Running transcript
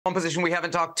One position we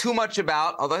haven't talked too much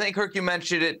about, although I think, Kirk, you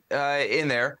mentioned it in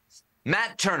there.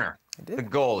 Matt Turner, the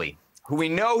goalie, who we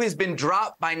know has been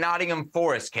dropped by Nottingham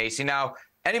Forest, Kasey. Now,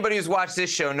 anybody who's watched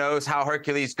this show knows how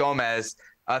Herculez Gomez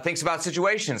thinks about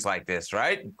situations like this,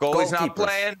 right? Goalie's not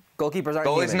playing. Goalkeepers aren't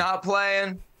Goalie's not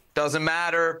playing. Doesn't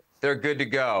matter. They're good to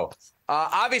go.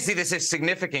 Obviously, this is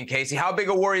significant, Kasey. How big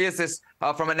a worry is this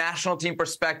from a national team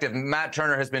perspective? Matt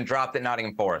Turner has been dropped at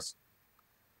Nottingham Forest.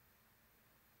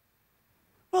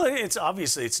 Well, it's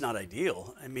obviously it's not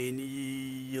ideal. I mean,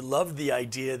 you love the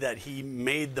idea that he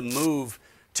made the move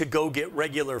to go get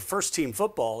regular first-team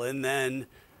football, and then,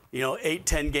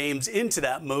 8-10 games into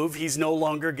that move, he's no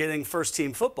longer getting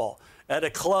first-team football at a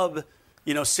club,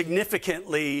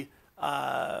 significantly.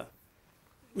 I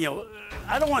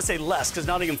don't want to say less because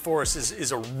Nottingham Forest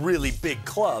is a really big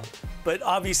club, but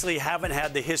obviously haven't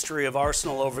had the history of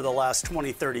Arsenal over the last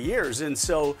 20, 30 years. And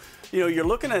so, you're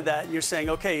looking at that and you're saying,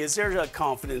 okay, is there a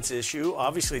confidence issue?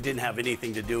 Obviously didn't have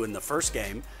anything to do in the first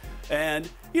game. And,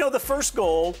 the first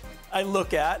goal I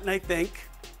look at and I think,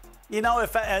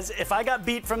 if I got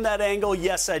beat from that angle,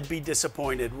 yes, I'd be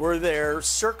disappointed. Were there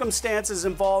circumstances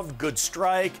involved? Good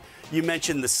strike. You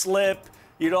mentioned the slip,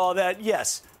 all that.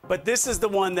 Yes. But this is the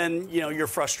one then, you're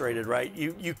frustrated, right?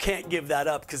 You can't give that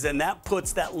up because then that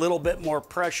puts that little bit more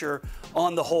pressure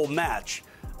on the whole match.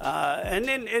 And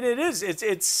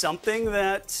it's something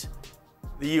that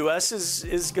the U.S.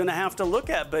 is going to have to look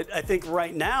at. But I think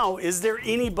right now, is there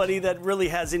anybody that really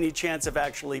has any chance of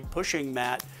actually pushing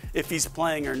Matt if he's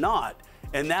playing or not?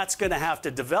 And that's going to have to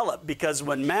develop because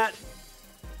when Matt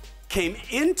came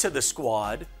into the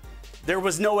squad, there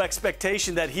was no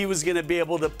expectation that he was going to be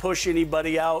able to push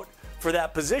anybody out for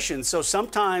that position. So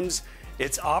sometimes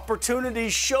it's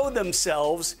opportunities show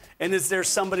themselves, and is there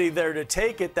somebody there to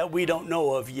take it that we don't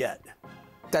know of yet?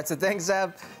 That's the thing,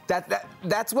 Zev.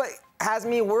 That's what has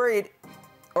me worried,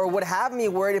 or would have me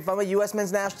worried if I'm a U.S.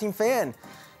 men's national team fan,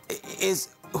 is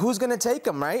who's going to take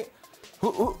him, right?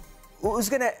 Who's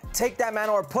going to take that man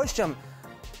or push him?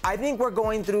 I think we're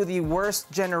going through the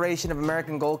worst generation of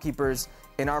American goalkeepers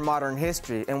in our modern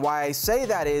history. And why I say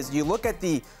that is you look at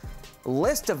the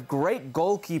list of great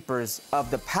goalkeepers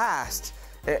of the past,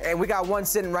 and we got one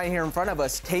sitting right here in front of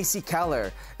us, Kasey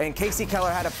Keller. And Kasey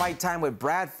Keller had a fight time with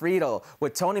Brad Friedel,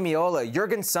 with Tony Meola.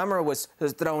 Jurgen Sommer was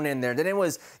thrown in there. Then it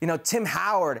was, Tim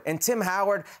Howard. And Tim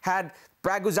Howard had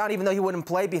Brad Guzan, even though he wouldn't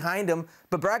play behind him.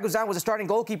 But Brad Guzan was a starting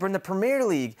goalkeeper in the Premier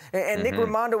League. And Nick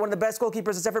Raimondo, one of the best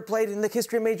goalkeepers that's ever played in the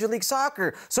history of Major League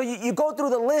Soccer. So you go through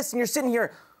the list and you're sitting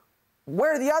here,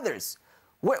 where are the others?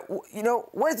 Where's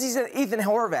Ethan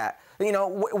Horvath?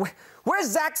 Where's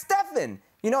Zach Steffen?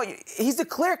 He's the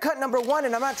clear-cut number one,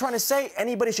 and I'm not trying to say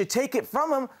anybody should take it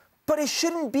from him, but it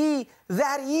shouldn't be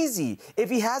that easy. If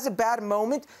he has a bad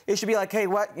moment, it should be like, hey,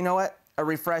 a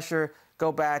refresher,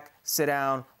 go back, sit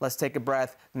down, let's take a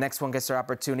breath. The next one gets their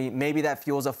opportunity. Maybe that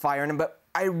fuels a fire in him. But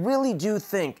I really do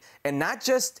think, and not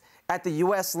just at the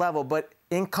U.S. level, but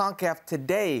in CONCACAF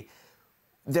today,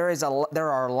 there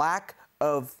are a lack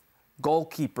of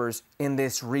goalkeepers in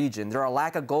this region. There are a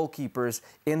lack of goalkeepers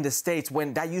in the States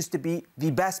when that used to be the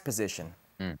best position.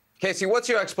 Kasey, what's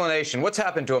your explanation? What's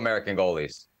happened to American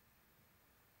goalies?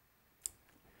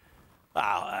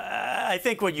 Wow, I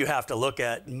think what you have to look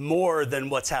at more than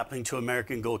what's happening to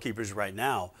American goalkeepers right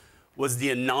now was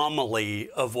the anomaly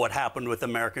of what happened with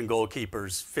American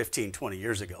goalkeepers 15, 20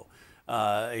 years ago.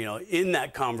 In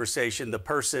that conversation, the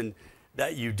person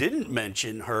that you didn't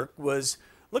mention, Herc, was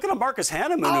look at Marcus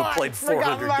Hanneman, who played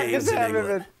 400 games in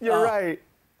England. You're right.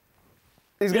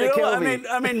 He's gonna kill me.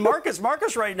 I mean, Marcus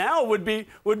right now would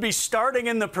be starting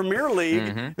in the Premier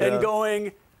League and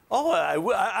going,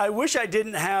 I wish I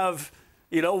didn't have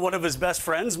one of his best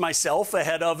friends, myself,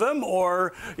 ahead of him,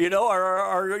 or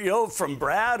from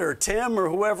Brad or Tim or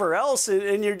whoever else,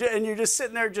 and you're just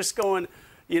sitting there just going,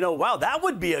 wow, that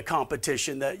would be a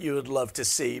competition that you would love to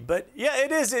see. But yeah,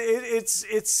 it is.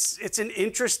 It's an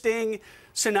interesting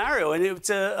scenario, and it's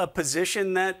a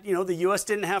position that the U.S.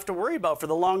 didn't have to worry about for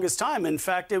the longest time. In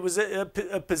fact, it was a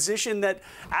position that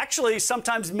actually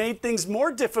sometimes made things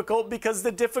more difficult because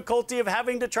the difficulty of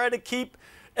having to try to keep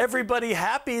everybody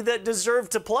happy that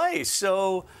deserved to play.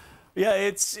 So yeah,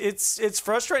 it's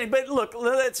frustrating. But look,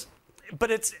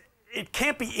 it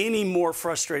can't be any more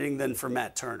frustrating than for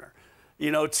Matt Turner.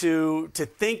 To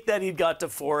think that he got to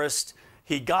Forest,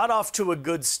 he got off to a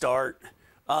good start.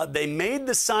 They made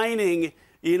the signing,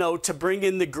 to bring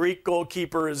in the Greek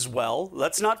goalkeeper as well.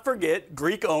 Let's not forget,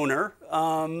 Greek owner.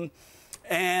 And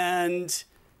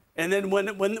then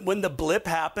when the blip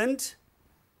happened,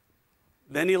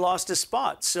 then he lost his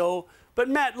spot. So, but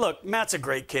Matt's a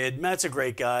great kid. Matt's a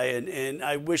great guy, and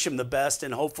I wish him the best,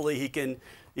 and hopefully he can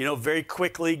very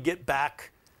quickly get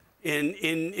back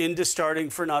into starting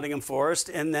for Nottingham Forest,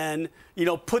 and then,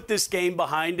 put this game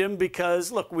behind him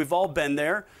because, look, we've all been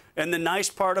there. And the nice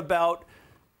part about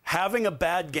having a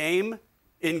bad game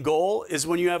in goal is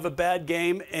when you have a bad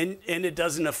game and it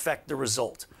doesn't affect the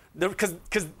result. Because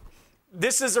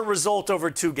this is a result over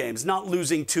 2 games. Not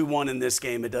losing 2-1 in this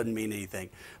game, it doesn't mean anything.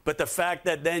 But the fact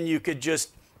that then you could just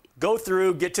go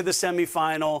through, get to the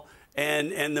semifinal,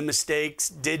 and the mistakes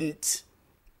didn't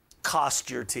cost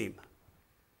your team.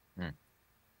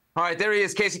 All right, there he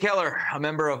is, Kasey Keller, a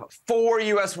member of 4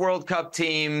 U.S. World Cup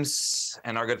teams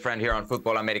and our good friend here on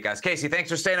Futbol Americas. Kasey, thanks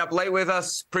for staying up late with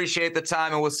us. Appreciate the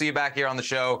time, and we'll see you back here on the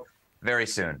show very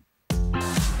soon.